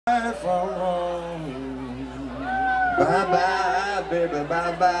from home. Bye bye, baby,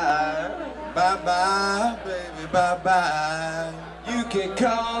 bye bye. Bye bye, baby, bye bye. You can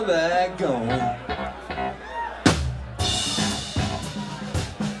call that going.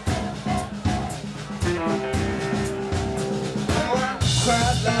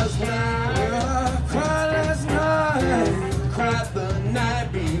 Cried last night, cried last night, cried the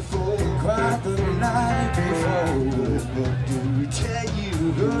night before, cried the night before. Good book do tell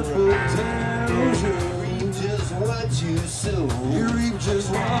you, good book tells you, reap just what you sow. You reap just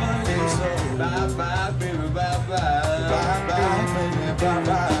what you sow. Bye bye, baby, bye bye. Bye bye, baby, bye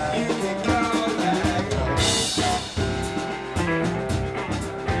bye. You can call that go.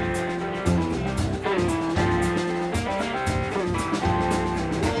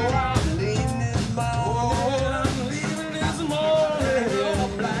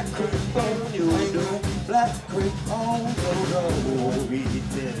 Black creep on your door. Won't be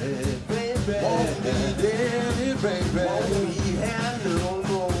dead, baby. Won't be dead, baby. Won't be here no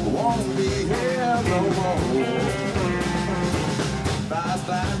more. Won't be here no more. Bye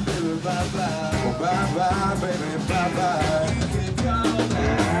bye, baby, bye bye. Oh, bye bye, baby, bye bye. You can call that.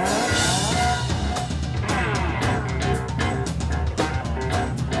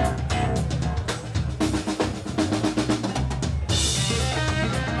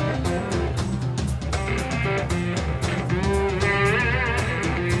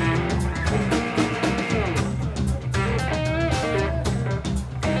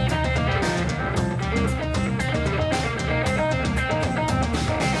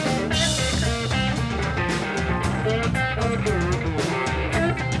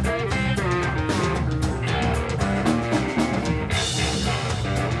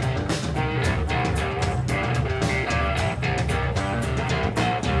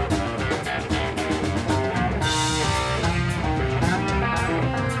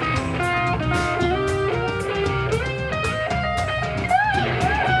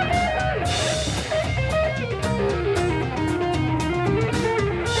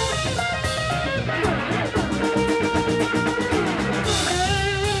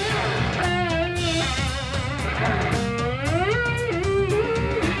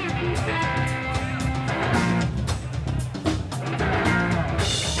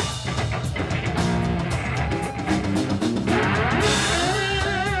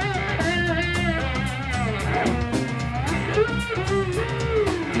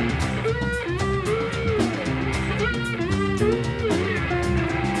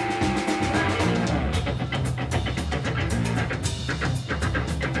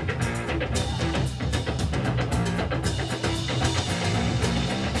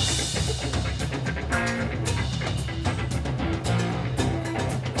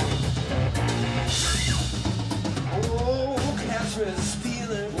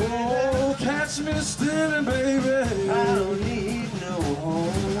 Stealing, baby. I don't need no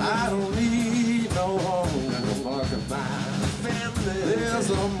home. I don't need no home. There's a mark in my family. There's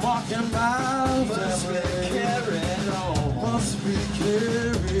a mark in my must family. Be carried on. Must be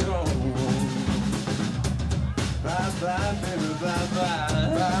carried on. Bye bye, baby, bye bye.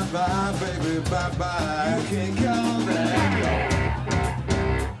 Bye bye, baby, bye bye. You can call that go.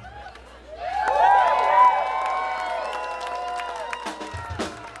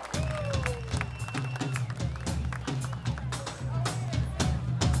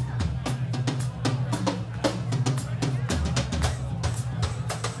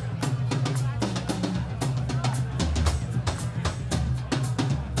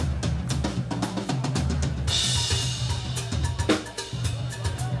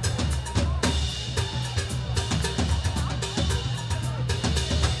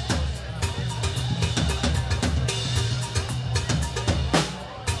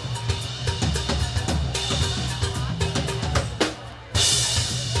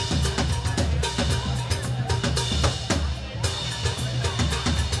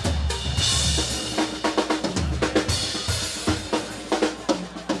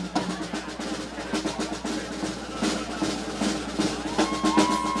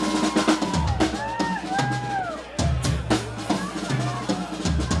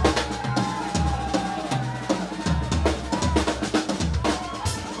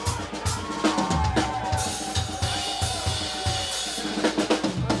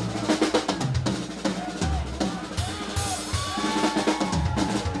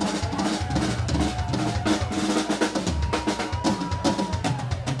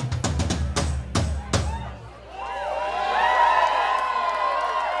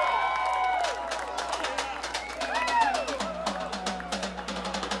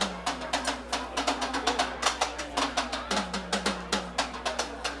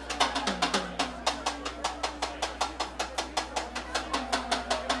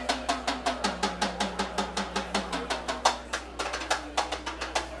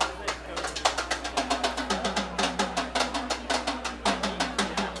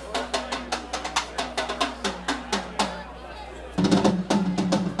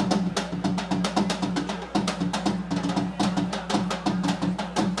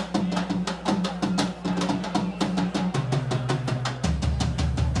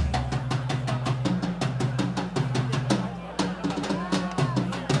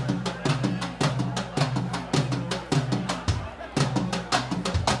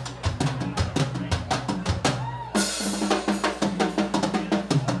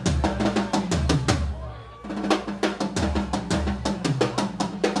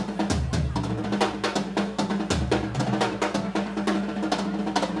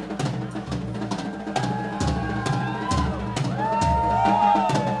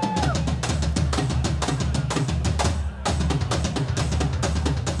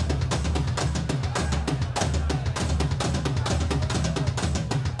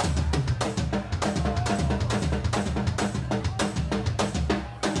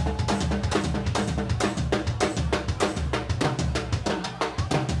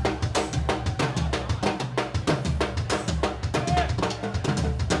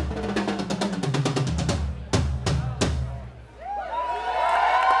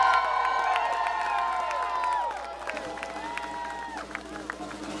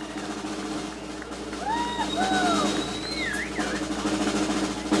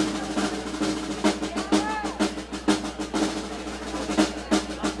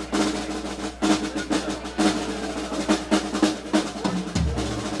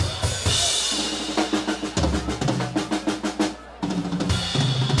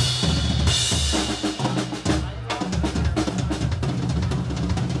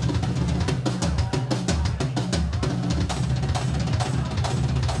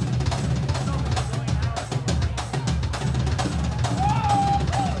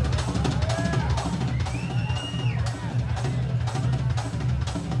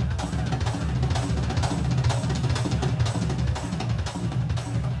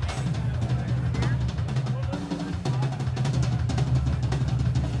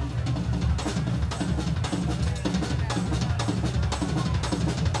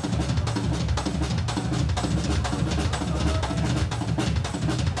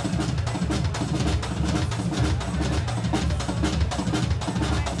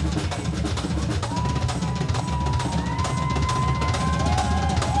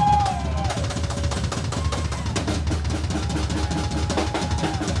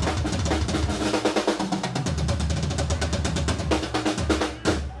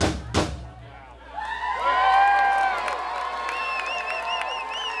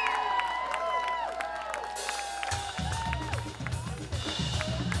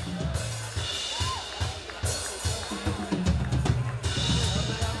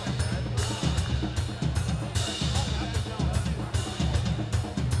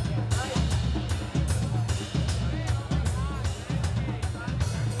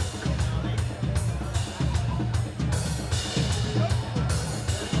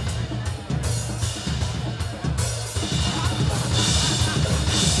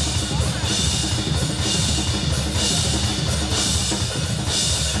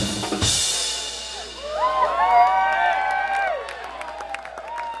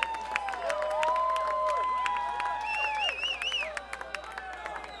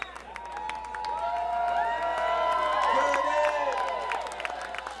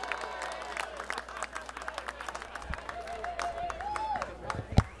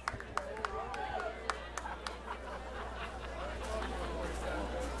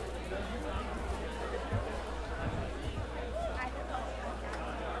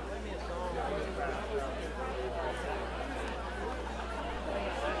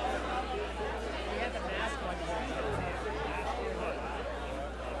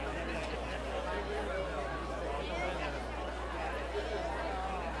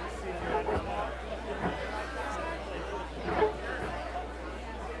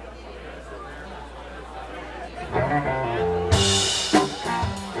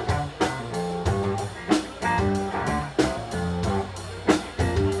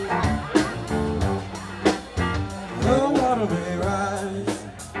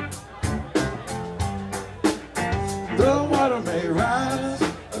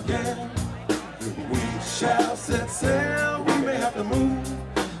 sail, we may have to move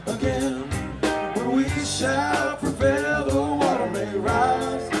again, but we shall prevail. The water may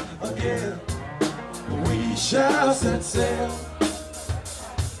rise again, but we shall set sail.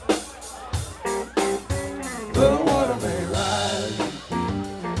 The water may rise.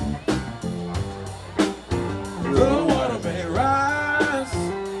 The water may rise.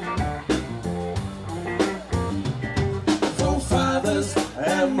 Forefathers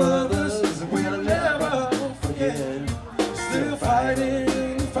and mothers will never forget. Still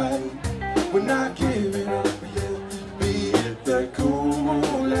fighting the fight. We're not giving up yet. Be it the cool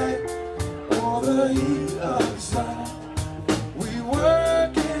moonlight or the heat of the sun. We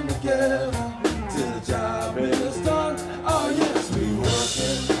working together till the job is done. Oh yes, we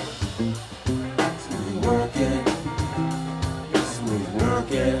working. Yes, we working. Yes, we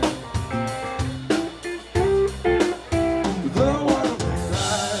working. The water may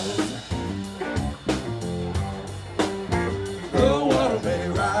rise. The water may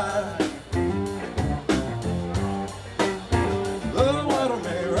rise. The water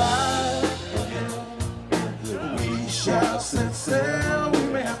may rise again. We shall set sail. We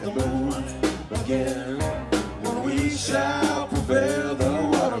may have to move again. When we shall prevail, the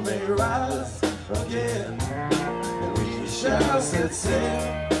water may rise again. We shall set sail.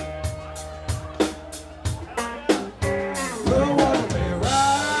 The water may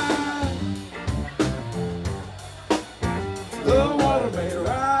rise. The water may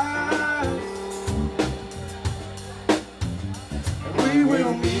rise. And we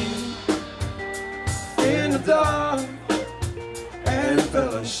will meet in the dark and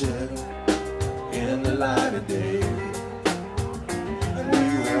fellowship in the light of day. And we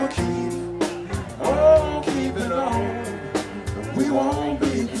will keep on keeping on. And we won't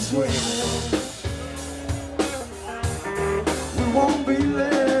be persuaded. We won't be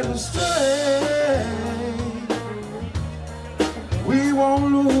led astray. We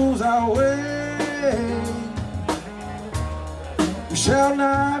won't lose our way. We shall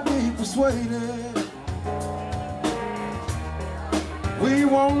not be persuaded. We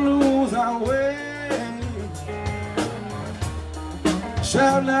won't lose our way.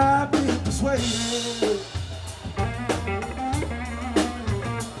 Shall not be persuaded.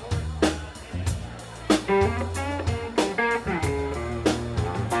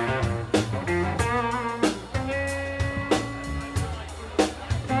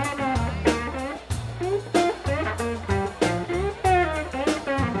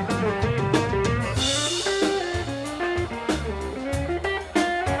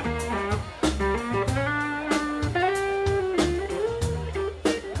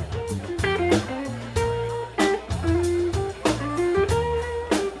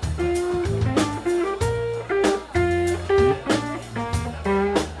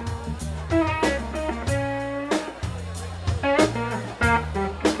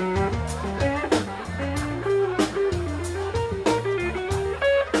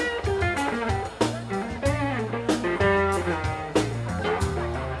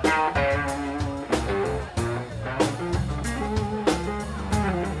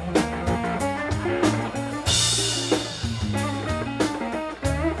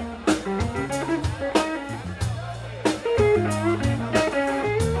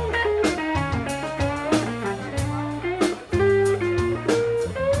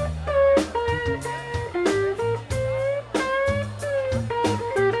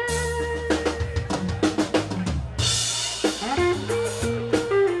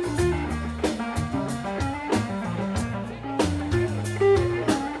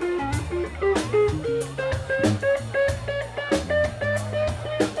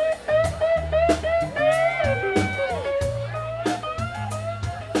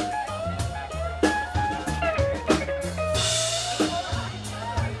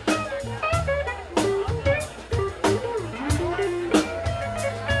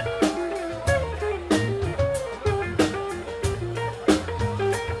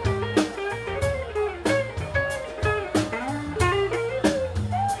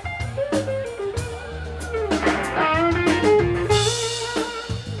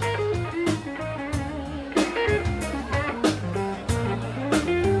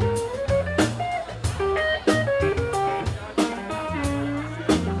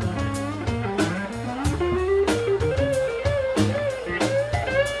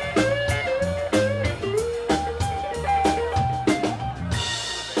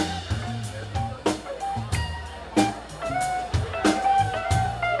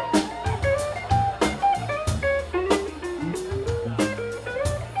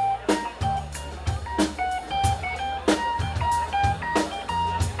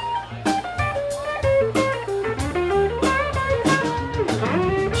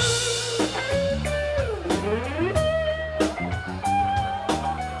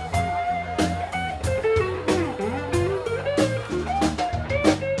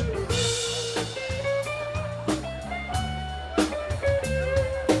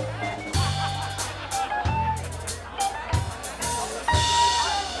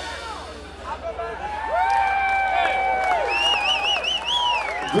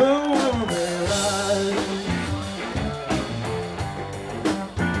 Don't wanna be right.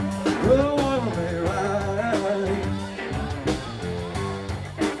 Don't wanna be right.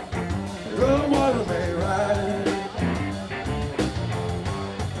 Don't wanna be right.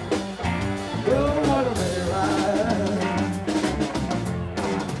 Don't wanna be right.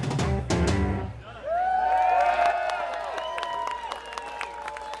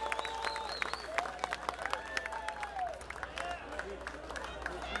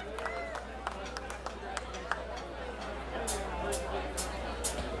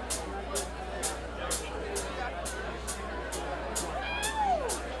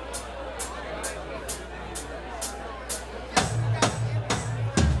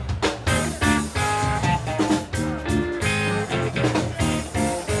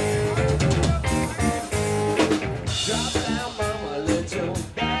 Drop down, mama, let your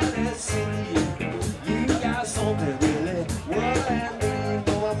daddy see you. You got something really what I need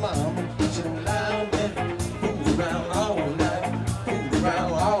for my mama. She don't allow me fool around all night, fool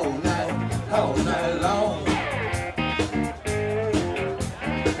around all night long.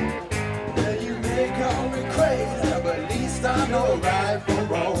 Well, you may call me crazy, but at least I know right from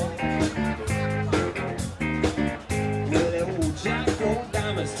wrong. Well, that old Jack on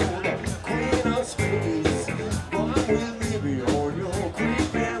diamonds told the Queen of Spades, boy, we'll leave you on your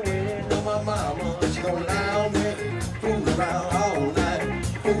creeping way. No, my mama, she gon' allow me fool around all night,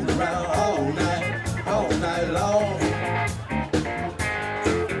 fool around all night long.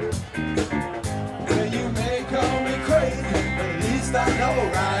 Well, you may call me crazy, but at least I know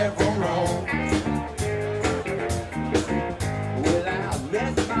right from wrong. Well, I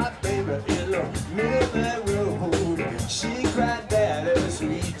met my baby in the middle of the road. She cried daddy,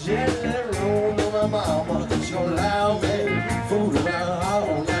 sweet jelly roll. No, my mama, she gon' allow me fool around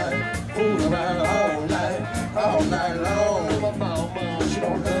all night, fool around all night long. No, my mama, she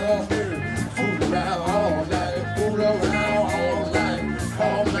don't love me fool around all night, fool around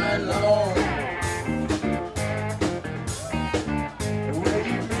all night long. Well,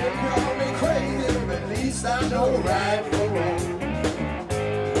 you may call me crazy, but at least I know right from wrong.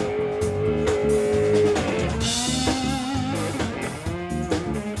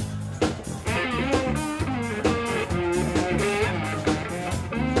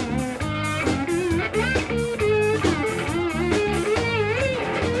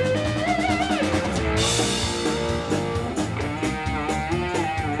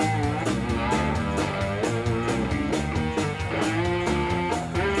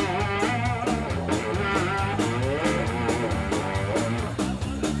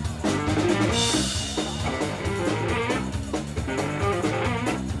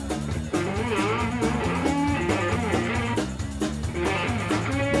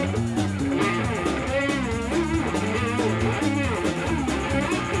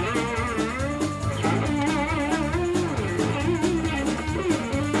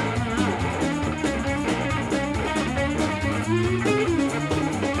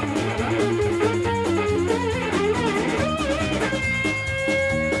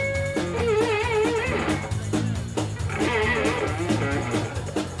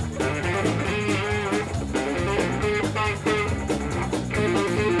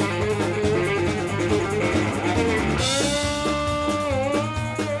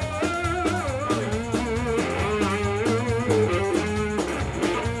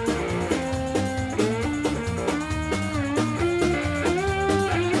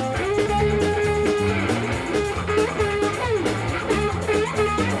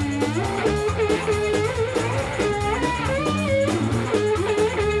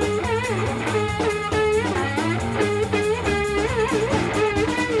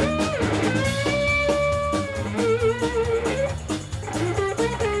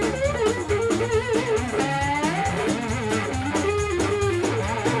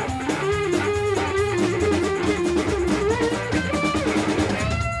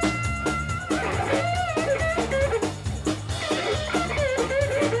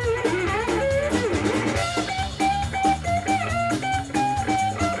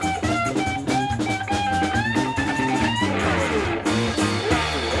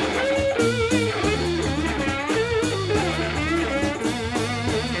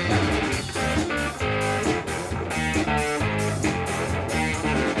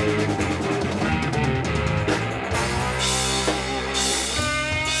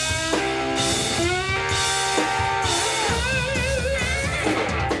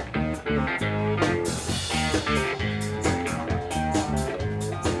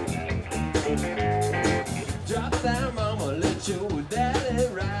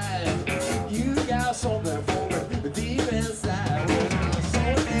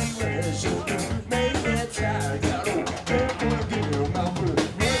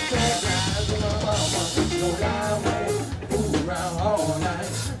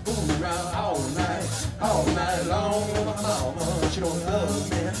 love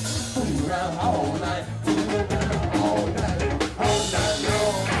me. Fool around all night, fool around all night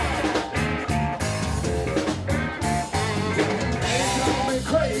long. They call me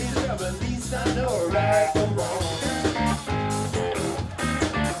crazy, but at least I know right from wrong.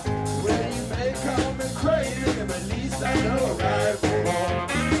 Well, you may call me crazy, but at least I know right from wrong.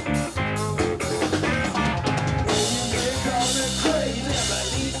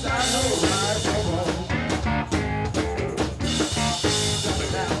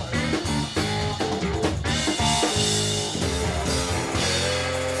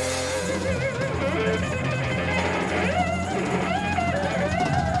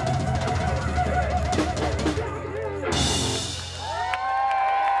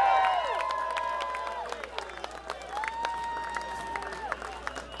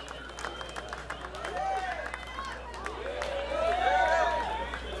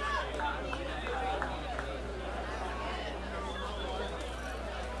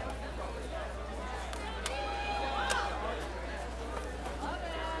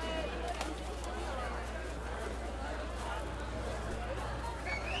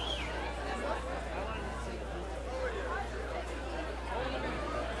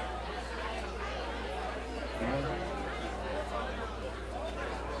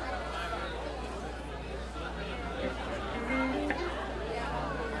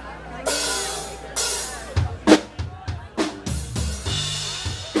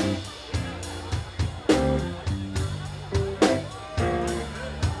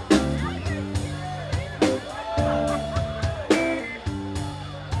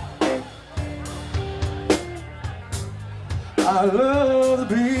 I love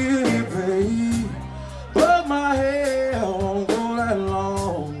the beat, babe, but my hair won't go that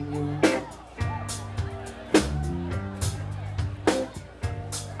long.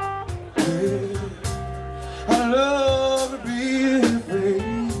 Yeah.